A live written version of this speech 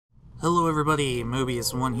Hello everybody,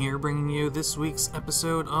 Mobius1 here, bringing you this week's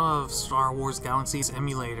episode of Star Wars Galaxy's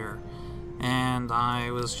Emulator. And I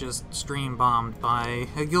was just stream bombed by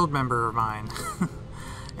a guild member of mine.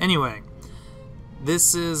 Anyway,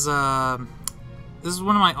 this is one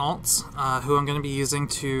of my alts, who I'm going to be using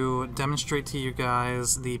to demonstrate to you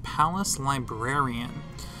guys the Palace Librarian.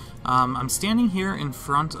 I'm standing here in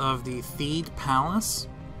front of the Theed Palace,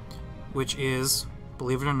 which is,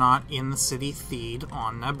 believe it or not, in the city Theed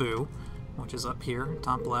on Naboo, which is up here,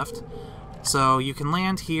 top left. So you can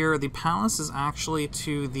land here. The palace is actually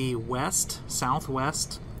to the west,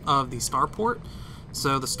 southwest of the starport.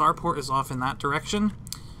 So the starport is off in that direction.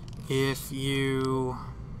 If you...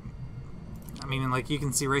 like you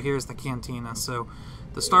can see right here is the cantina. So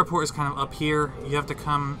the starport is kind of up here. You have to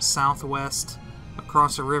come southwest,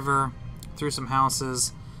 across a river, through some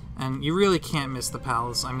houses, and you really can't miss the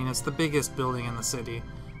palace. I mean, it's the biggest building in the city.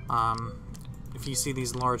 If you see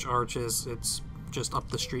these large arches, it's just up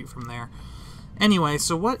the street from there. Anyway,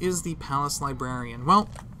 so what is the Palace Librarian? Well,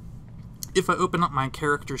 if I open up my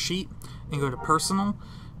character sheet and go to Personal,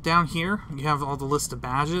 down here you have all the list of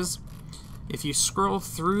badges. If you scroll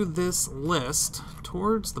through this list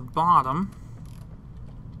towards the bottom,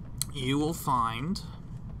 you will find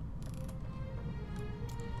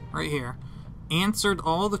right here, answered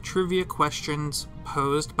all the trivia questions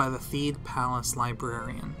posed by the Theed Palace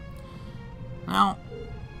Librarian. Now,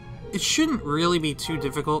 it shouldn't really be too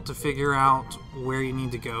difficult to figure out where you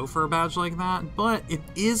need to go for a badge like that, but it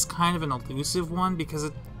is kind of an elusive one because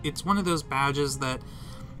it's one of those badges that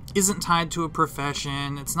isn't tied to a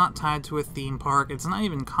profession, it's not tied to a theme park, it's not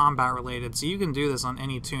even combat related, so you can do this on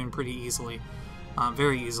any toon pretty easily.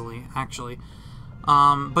 Very easily, actually.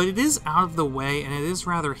 But it is out of the way and it is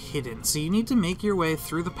rather hidden, so you need to make your way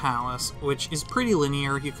through the palace, which is pretty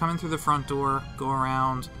linear. You come in through the front door, go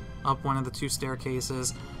around, up one of the two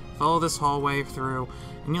staircases, follow this hallway through,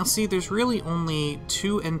 and you'll see there's really only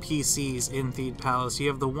two NPCs in Theed Palace. You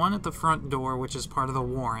have the one at the front door, which is part of the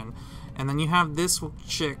Warren, and then you have this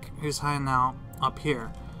chick who's hiding out up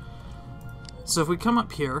here. So if we come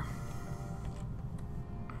up here...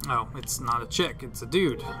 Oh, it's not a chick, it's a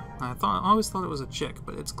dude. I always thought it was a chick,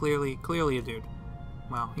 but it's clearly a dude.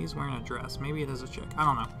 Well, he's wearing a dress. Maybe it is a chick. I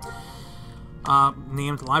don't know.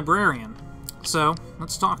 Named Librarian. So,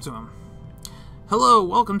 let's talk to him. Hello,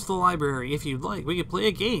 welcome to the library. If you'd like, we could play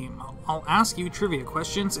a game. I'll ask you trivia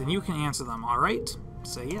questions and you can answer them, alright?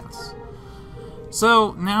 Say yes.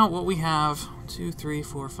 So, now what we have... 2, 3,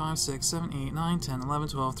 4, 5, 6, 7, 8, 9, 10, 11,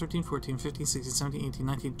 12, 13, 14, 15, 16, 17, 18,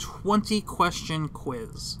 19, 20 question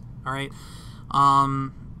quiz. Alright?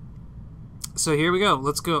 So here we go.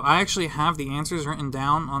 Let's go. I actually have the answers written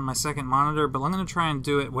down on my second monitor, but I'm going to try and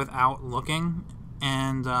do it without looking,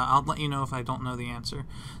 and I'll let you know if I don't know the answer.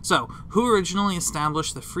 So, who originally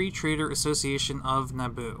established the Free Trader Association of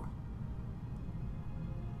Naboo?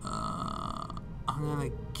 I'm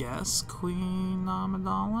going to guess Queen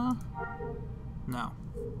Amidala? No.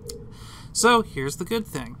 So, here's the good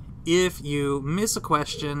thing. If you miss a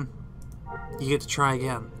question, you get to try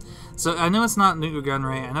again. So, I know it's not Nute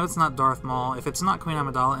Gunray, I know it's not Darth Maul. If it's not Queen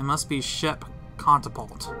Amidala, it must be Shep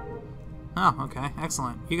Contopault. Oh, okay,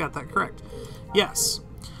 excellent. You got that correct. Yes.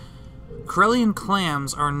 Corellian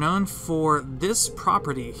clams are known for this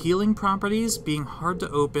property, healing properties, being hard to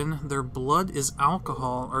open, their blood is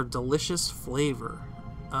alcohol, or delicious flavor.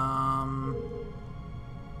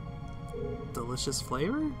 Delicious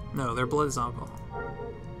flavor? No, their blood is alcohol.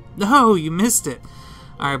 No, you missed it.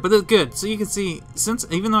 Alright, but it's good. So you can see,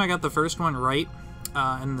 even though I got the first one right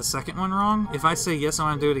and the second one wrong, if I say yes, I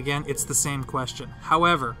want to do it again, it's the same question.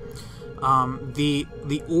 However,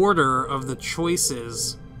 the order of the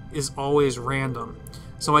choices is always random.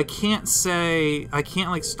 So I can't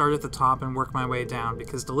like start at the top and work my way down,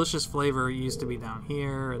 because delicious flavor used to be down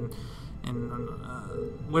here and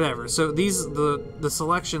whatever. So the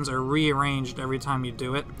selections are rearranged every time you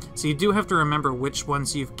do it. So you do have to remember which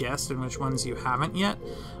ones you've guessed and which ones you haven't yet.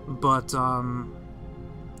 But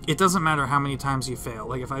it doesn't matter how many times you fail.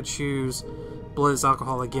 Like if I choose blood is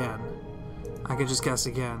alcohol again, I could just guess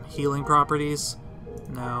again. Healing properties?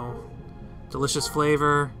 No. Delicious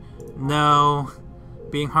flavor? No.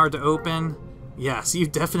 Being hard to open? Yes, you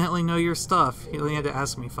definitely know your stuff. You only had to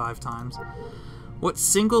ask me 5 times. What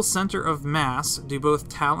single center of mass do both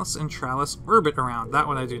Talus and Trallus orbit around? That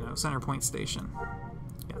one I do know. Centerpoint Station.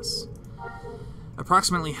 Yes.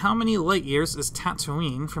 Approximately how many light years is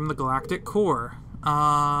Tatooine from the galactic core?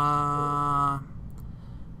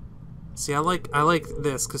 See, I like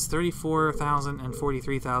this, because 34,000 and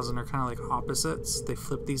 43,000 are kind of like opposites. They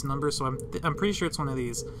flip these numbers, so I'm pretty sure it's one of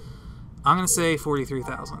these. I'm going to say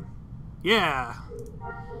 43,000. Yeah!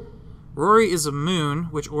 Rory is a moon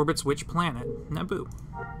which orbits which planet? Naboo.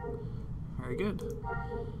 Very good.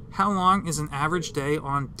 How long is an average day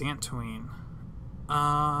on Dantooine?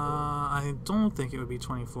 I don't think it would be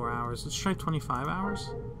 24 hours. Let's try 25 hours.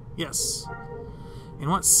 Yes. In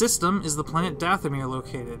what system is the planet Dathomir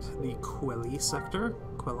located? The Quelii sector?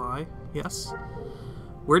 Quelii, yes.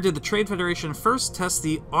 Where did the Trade Federation first test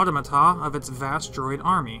the automata of its vast droid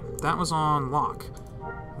army? That was on Locke.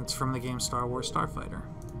 It's from the game Star Wars Starfighter.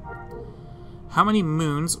 How many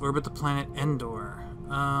moons orbit the planet Endor?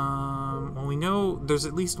 Well, we know there's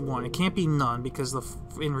at least one. It can't be none, because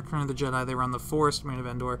in Return of the Jedi they were on the forest moon of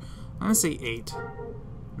Endor. I'm going to say 8.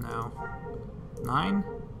 No. 9?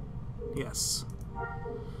 Yes.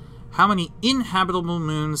 How many inhabitable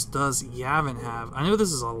moons does Yavin have? I know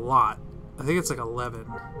this is a lot. I think it's like 11.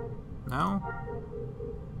 No?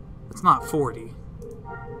 It's not 40.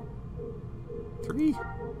 3?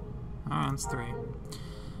 Alright, it's 3.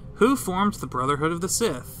 Who formed the Brotherhood of the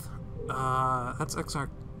Sith? That's Exar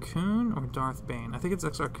Kun or Darth Bane? I think it's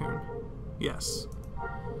Exar Kun. Yes.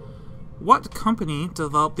 What company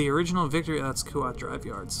developed the original Victory... That's Kuat Drive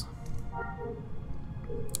Yards.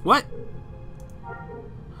 What?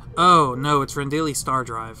 Oh, no, it's Rendili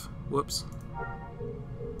Stardrive. Whoops.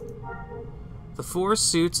 The 4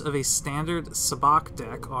 suits of a standard Sabacc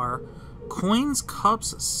deck are coins,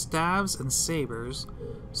 cups, staves, and sabers,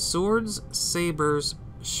 swords, sabers,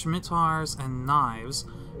 scimitars, and knives.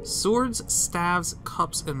 Swords, staves,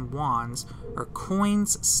 cups, and wands are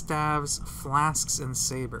coins, staves, flasks, and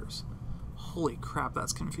sabers. Holy crap,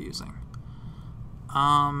 that's confusing.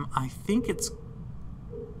 I think it's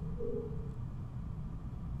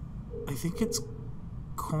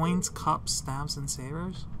coins, cups, staves, and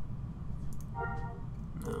sabers?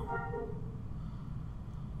 No.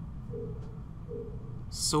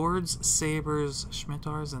 Swords, sabers,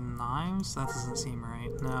 scimitars, and knives? That doesn't seem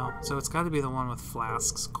right. No. So it's got to be the one with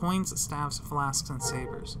flasks. Coins, staves, flasks, and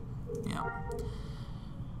sabers. Yeah.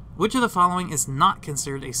 Which of the following is not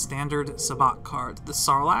considered a standard Sabacc card? The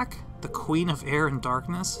Sarlaac, the Queen of Air and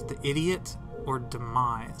Darkness, the Idiot, or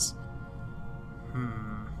Demise?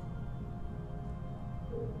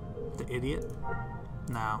 The Idiot?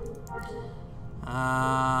 No.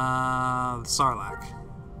 The Sarlaac.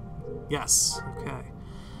 Yes. Okay.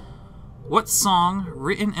 What song,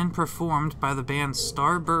 written and performed by the band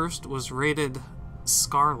Starburst, was rated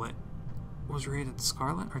Scarlet?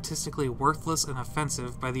 Artistically worthless and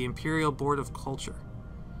offensive by the Imperial Board of Culture.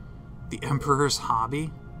 The Emperor's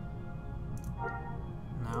Hobby?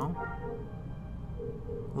 No.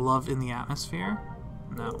 Love in the Atmosphere?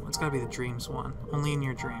 No. It's gotta be the Dreams one. Only in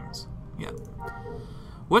Your Dreams. Yeah.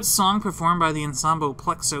 What song performed by the ensemble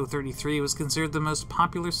Plexo 33 was considered the most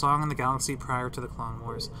popular song in the galaxy prior to the Clone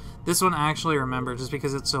Wars? This one I actually remember just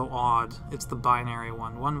because it's so odd. It's the binary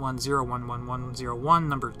one. 11011101,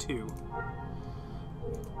 number 2.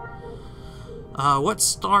 What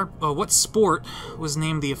sport was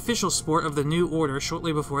named the official sport of the New Order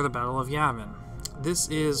shortly before the Battle of Yavin? This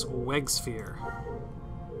is Wegsphere.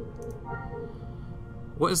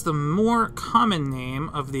 What is the more common name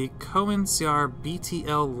of the Coensiar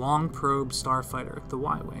BTL Long Probe Starfighter, the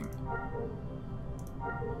Y-Wing?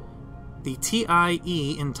 The TIE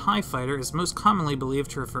in TIE Fighter is most commonly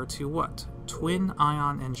believed to refer to what? Twin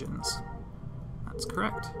ion engines. That's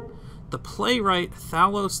correct. The playwright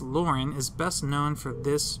Thalos Lauren is best known for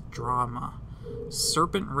this drama.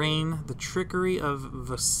 Serpent Rain, The Trickery of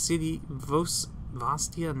Vastia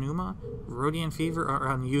Numa, Rhodian Fever, or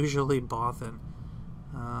Unusually Bothan.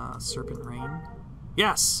 Serpent Rain.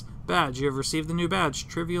 Yes! Badge. You have received the new badge,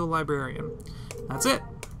 Trivial Librarian. That's it.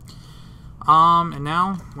 And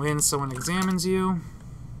now, when someone examines you,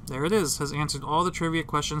 there it is. Has answered all the trivia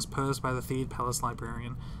questions posed by the Theed Palace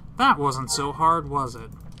Librarian. That wasn't so hard, was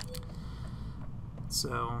it?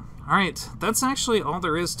 So, alright. That's actually all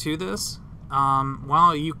there is to this.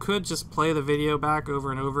 While you could just play the video back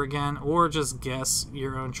over and over again, or just guess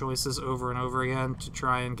your own choices over and over again to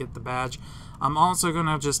try and get the badge, I'm also going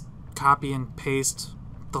to just copy and paste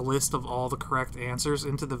the list of all the correct answers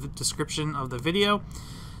into the description of the video.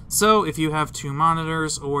 So if you have 2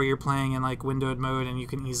 monitors, or you're playing in like windowed mode and you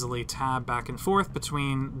can easily tab back and forth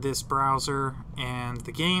between this browser and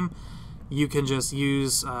the game, you can just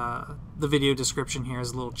use the video description here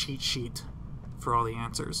as a little cheat sheet for all the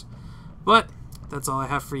answers. But that's all I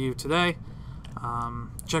have for you today.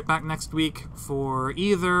 Check back next week for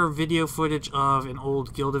either video footage of an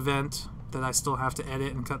old guild event that I still have to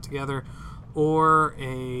edit and cut together, or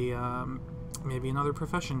a maybe another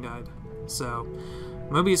profession guide. So,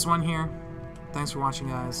 Mobius1 here. Thanks for watching,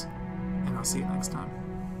 guys, and I'll see you next time.